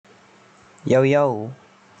Yo yo!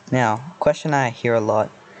 Now, a question I hear a lot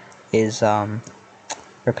is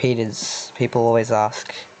repeaters. People always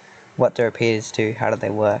ask, what do repeaters do? How do they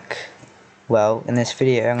work? Well, in this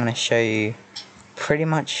video I'm going to show you pretty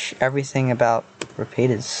much everything about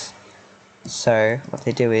repeaters. So, what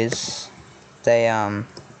they do is, they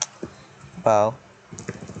well,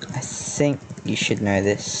 I think you should know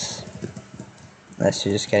this, unless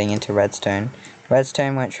you're just getting into redstone.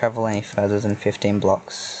 Redstone won't travel any further than 15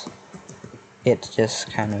 blocks. It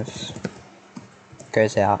just kind of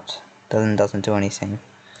goes out, doesn't do anything.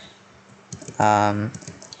 You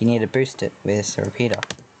need to boost it with a repeater,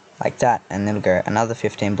 like that, and it'll go another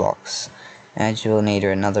 15 blocks, and you'll need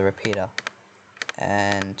another repeater,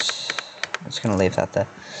 and I'm just gonna leave that there.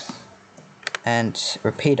 And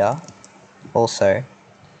repeater, also,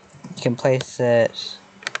 you can place it,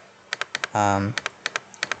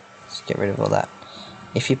 let's get rid of all that.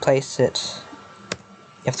 If you place it,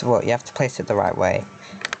 you have to place it the right way.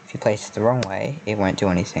 If you place it the wrong way, it won't do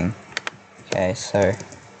anything. Okay, so,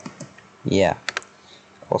 yeah.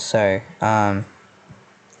 Also,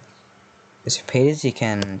 with repeaters you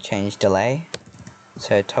can change delay,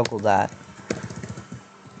 so toggle that.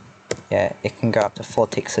 Yeah, it can go up to 4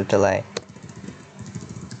 ticks of delay.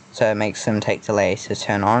 So it makes them take delay to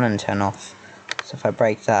turn on and turn off. So if I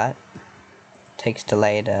break that, it takes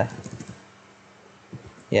delay to,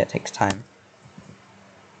 yeah, it takes time.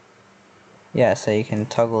 Yeah, so you can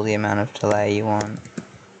toggle the amount of delay you want.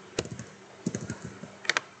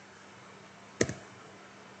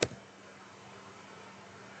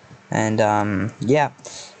 And yeah,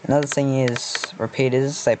 another thing is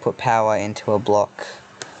repeaters, they put power into a block,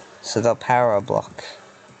 so they'll power a block.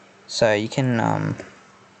 So you can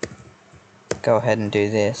go ahead and do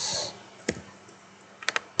this,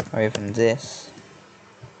 or even this,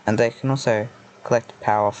 and they can also collect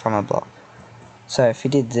power from a block. So if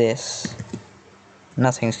you did this,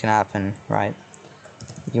 nothing's gonna happen, right?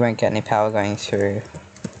 You won't get any power going through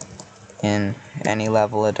in any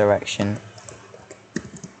level or direction,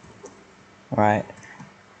 right?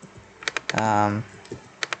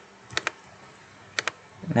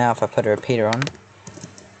 Now if I put a repeater on,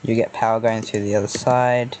 you get power going through the other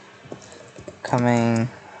side, coming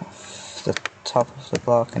off the top of the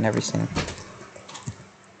block and everything.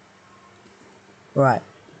 Right.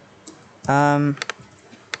 Hang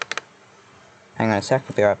on a sec,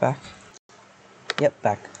 I'll be right back. Yep,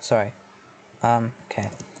 back. Sorry. Okay.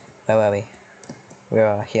 Where were we? We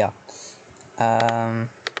are here.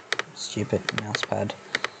 Stupid mousepad.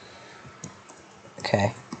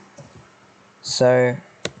 Okay. So,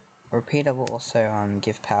 a repeater will also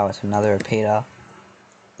give power to another repeater.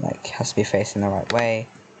 Like, has to be facing the right way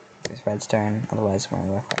with redstone, otherwise it won't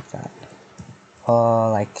work like that. Or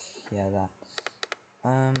like, yeah, that.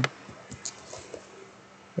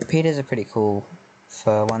 Repeaters are pretty cool.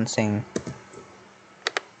 For one thing,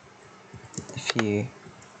 if you,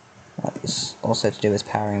 it's also to do with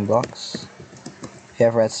powering blocks. If you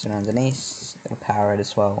have redstone underneath, it'll power it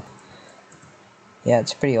as well. Yeah,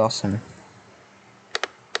 it's pretty awesome.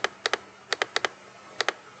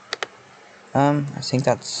 I think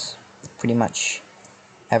that's pretty much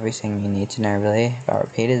everything you need to know really about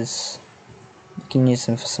repeaters. You can use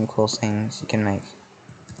them for some cool things. You can make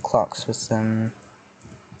clocks with them.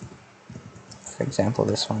 For example,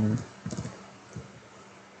 this one.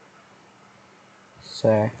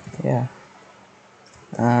 So, yeah.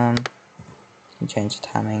 You can change the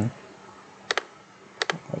timing.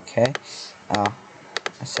 Okay. Oh,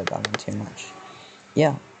 I said that one too much.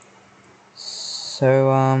 Yeah.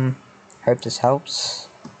 So, hope this helps.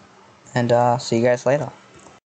 And, see you guys later.